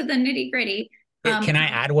get into the nitty gritty. Can I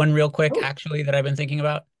add one real quick, actually, that I've been thinking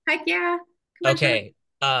about? Heck yeah. Okay.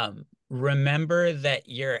 Remember that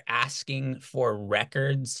you're asking for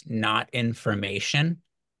records, not information.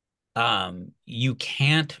 You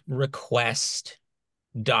can't request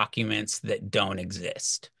documents that don't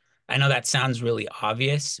exist. I know that sounds really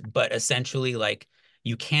obvious, but essentially, like,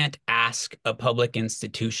 you can't ask a public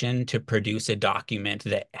institution to produce a document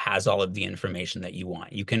that has all of the information that you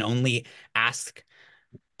want. You can only ask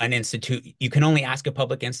a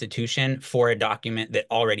public institution for a document that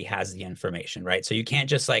already has the information, right? So you can't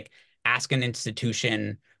just like ask an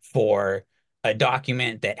institution for a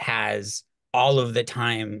document that has all of the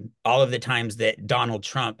times that Donald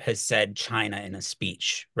Trump has said China in a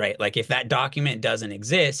speech, right? Like, if that document doesn't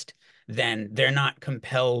exist, then they're not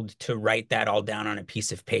compelled to write that all down on a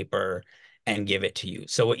piece of paper and give it to you.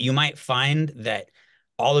 So what you might find that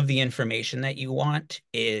all of the information that you want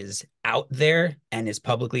is out there and is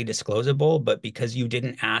publicly disclosable, but because you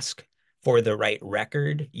didn't ask for the right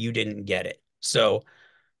record, you didn't get it. So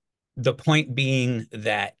the point being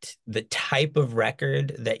that the type of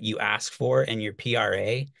record that you ask for in your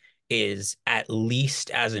PRA is at least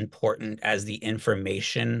as important as the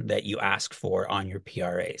information that you ask for on your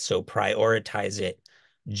PRA. So prioritize it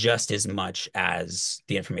just as much as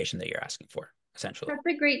the information that you're asking for, essentially.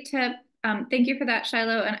 That's a great tip. Thank you for that,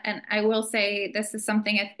 Shiloh. And I will say this is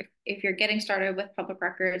something if you're getting started with public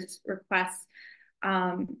records requests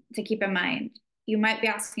to keep in mind. You might be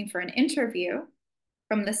asking for an interview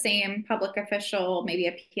from the same public official, maybe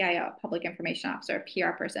a PIO, a public information officer, a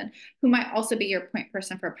PR person, who might also be your point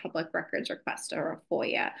person for a public records request or a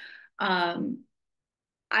FOIA.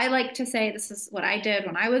 I like to say this is what I did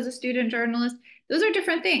when I was a student journalist. Those are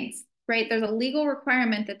different things, right? There's a legal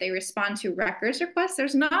requirement that they respond to records requests.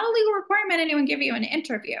 There's not a legal requirement anyone give you an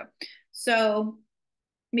interview. So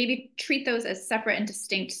maybe treat those as separate and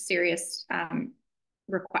distinct, serious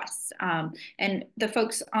requests. And the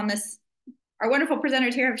folks on this, our wonderful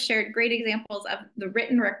presenters here, have shared great examples of the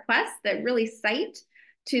written requests that really cite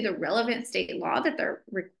to the relevant state law that they're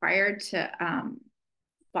required to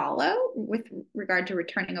follow with regard to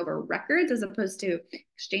returning over records as opposed to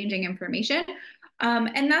exchanging information.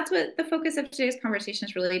 And that's what the focus of today's conversation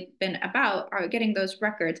has really been about, are getting those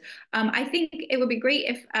records. I think it would be great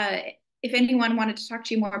if anyone wanted to talk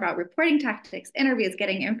to you more about reporting tactics, interviews,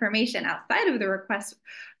 getting information outside of the request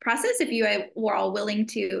process, if you were all willing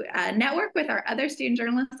to network with our other student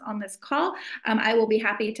journalists on this call, I will be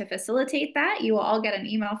happy to facilitate that. You will all get an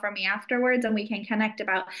email from me afterwards, and we can connect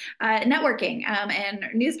about networking and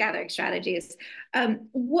news gathering strategies.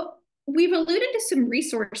 We've alluded to some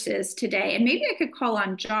resources today, and maybe I could call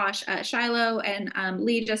on Josh. Shiloh and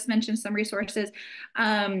Lee just mentioned some resources.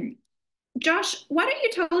 Josh, why don't you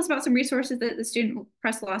tell us about some resources that the Student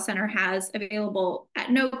Press Law Center has available at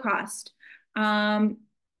no cost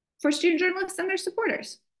for student journalists and their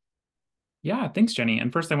supporters? Yeah, thanks, Jenny.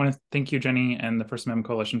 And first, I want to thank you, Jenny, and the First Amendment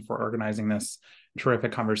Coalition for organizing this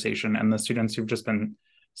terrific conversation, and the students who've just been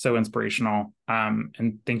so inspirational.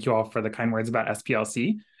 And thank you all for the kind words about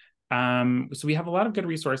SPLC. So we have a lot of good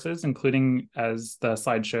resources, including, as the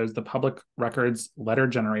slide shows, the public records letter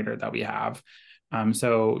generator that we have.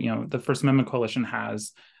 So, the First Amendment Coalition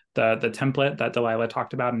has the template that Delilah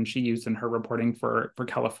talked about and she used in her reporting for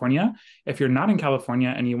California. If you're not in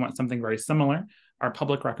California and you want something very similar, our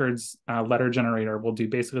public records letter generator will do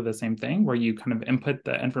basically the same thing, where you kind of input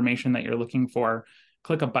the information that you're looking for,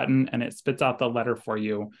 click a button, and it spits out the letter for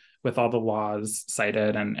you with all the laws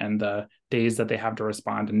cited and the days that they have to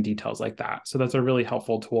respond and details like that. So that's a really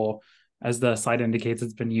helpful tool. As the slide indicates,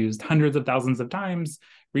 it's been used hundreds of thousands of times.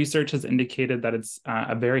 Research has indicated that it's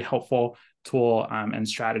a very helpful tool and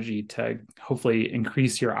strategy to hopefully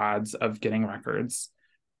increase your odds of getting records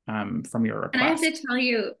from your request. And I have to tell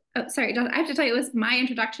you, I have to tell you, it was my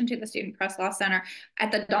introduction to the Student Press Law Center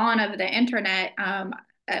at the dawn of the internet.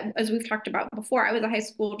 As we've talked about before, I was a high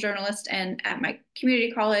school journalist, and at my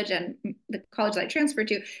community college and the college that I transferred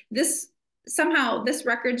to, this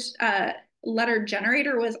records letter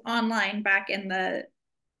generator was online back in the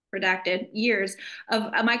redacted years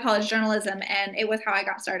of my college journalism, and it was how I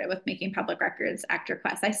got started with making Public Records Act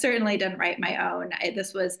requests. I certainly didn't write my own.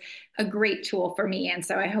 This was a great tool for me, and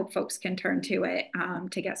so I hope folks can turn to it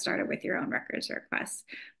to get started with your own records requests.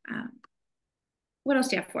 What else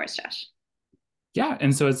do you have for us, Josh? Yeah,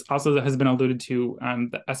 and so it's also has been alluded to,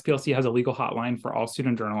 the SPLC has a legal hotline for all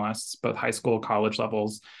student journalists, both high school, college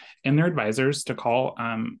levels, and their advisors to call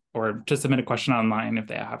or to submit a question online if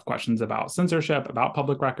they have questions about censorship, about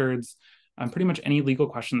public records, pretty much any legal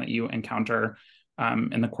question that you encounter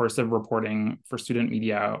in the course of reporting for student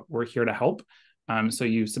media. We're here to help. So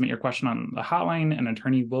you submit your question on the hotline, an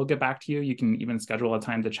attorney will get back to you. You can even schedule a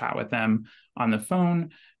time to chat with them on the phone.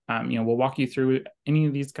 We'll walk you through any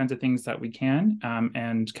of these kinds of things that we can.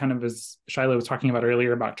 And kind of as Shiloh was talking about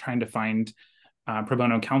earlier about trying to find pro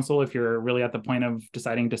bono counsel, if you're really at the point of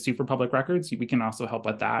deciding to sue for public records, we can also help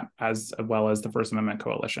with that, as well as the First Amendment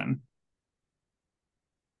Coalition.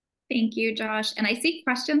 Thank you, Josh. And I see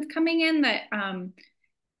questions coming in that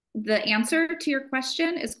the answer to your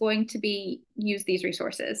question is going to be use these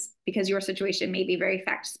resources because your situation may be very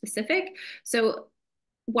fact specific. So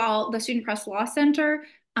while the Student Press Law Center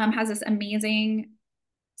has this amazing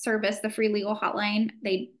service, the free legal hotline,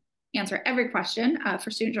 they answer every question for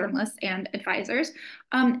student journalists and advisors.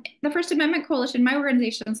 The First Amendment Coalition, my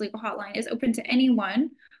organization's legal hotline, is open to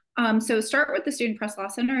anyone. So start with the Student Press Law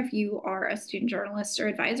Center if you are a student journalist or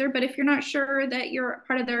advisor, but if you're not sure that you're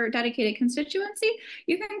part of their dedicated constituency,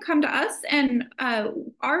 you can come to us, and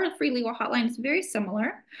our free legal hotline is very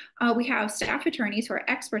similar. We have staff attorneys who are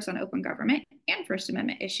experts on open government and First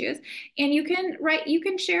Amendment issues, and you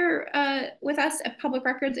can share with us a public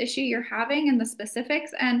records issue you're having and the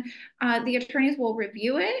specifics, and the attorneys will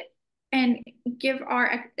review it and give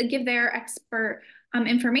their expert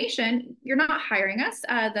information. You're not hiring us.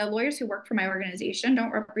 The lawyers who work for my organization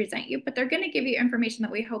don't represent you, but they're going to give you information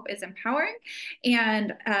that we hope is empowering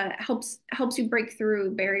and helps you break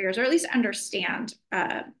through barriers, or at least understand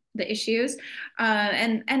the issues.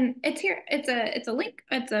 And it's here. It's a link.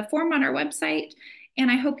 It's a form on our website, and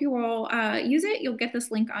I hope you will use it. You'll get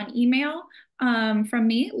this link on email from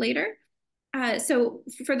me later. So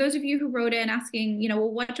for those of you who wrote in asking,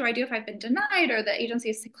 well, what do I do if I've been denied, or the agency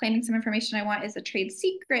is claiming some information I want is a trade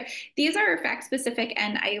secret? These are fact specific,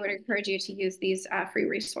 and I would encourage you to use these free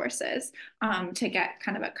resources to get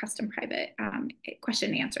kind of a custom private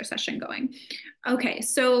question and answer session going. Okay,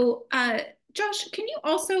 so Josh, can you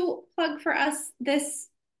also plug for us this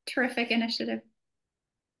terrific initiative?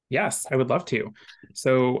 Yes, I would love to.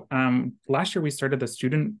 So last year we started the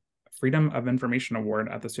Student Freedom of Information Award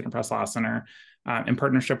at the Student Press Law Center in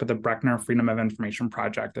partnership with the Brechner Freedom of Information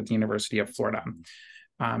Project at the University of Florida.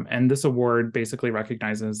 And this award basically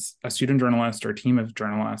recognizes a student journalist or team of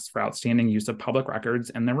journalists for outstanding use of public records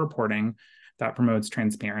and their reporting that promotes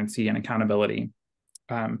transparency and accountability.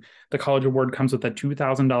 The college award comes with a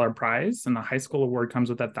 $2,000 prize, and the high school award comes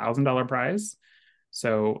with a $1,000 prize.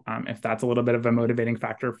 So if that's a little bit of a motivating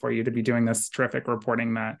factor for you to be doing this terrific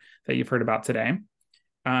reporting that you've heard about today.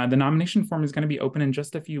 The nomination form is going to be open in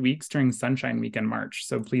just a few weeks during Sunshine Week in March.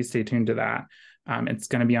 So please stay tuned to that. It's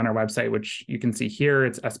going to be on our website, which you can see here.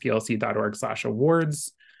 It's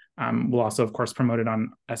splc.org/awards. We'll also, of course, promote it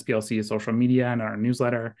on SPLC's social media and our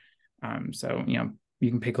newsletter. So, you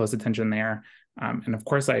can pay close attention there. And of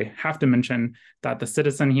course, I have to mention that the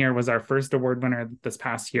Citizen here was our first award winner this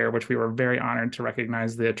past year, which we were very honored to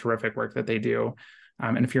recognize the terrific work that they do.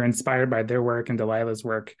 And if you're inspired by their work and Delilah's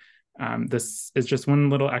work, this is just one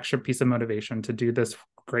little extra piece of motivation to do this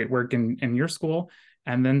great work in your school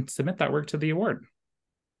and then submit that work to the award.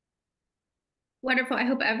 Wonderful. I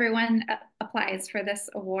hope everyone applies for this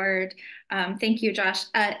award. Thank you, Josh.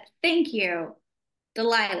 Thank you,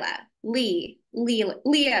 Delilah, Leo,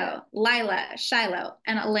 Lila, Shiloh,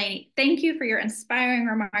 and Elaine. Thank you for your inspiring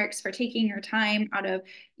remarks, for taking your time out of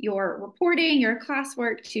your reporting, your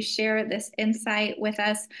classwork to share this insight with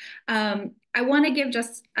us. I want to give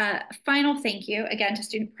just a final thank you again to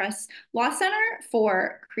Student Press Law Center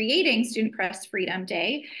for creating Student Press Freedom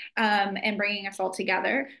Day and bringing us all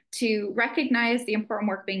together to recognize the important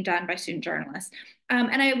work being done by student journalists.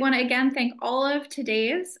 And I want to again thank all of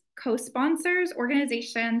today's co-sponsors,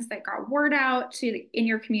 organizations that got word out in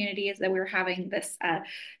your communities that we were having this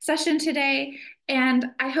session today. And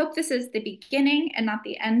I hope this is the beginning and not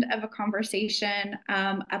the end of a conversation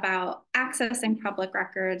about accessing public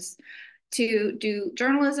records to do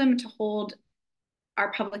journalism, to hold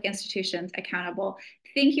our public institutions accountable.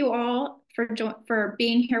 Thank you all for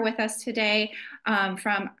being here with us today.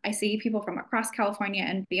 I see people from across California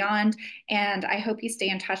and beyond, and I hope you stay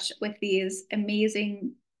in touch with these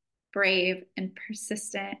amazing, brave, and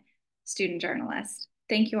persistent student journalists.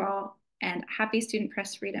 Thank you all, and happy Student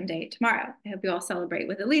Press Freedom Day tomorrow. I hope you all celebrate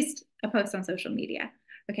with at least a post on social media.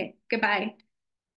 Okay, goodbye.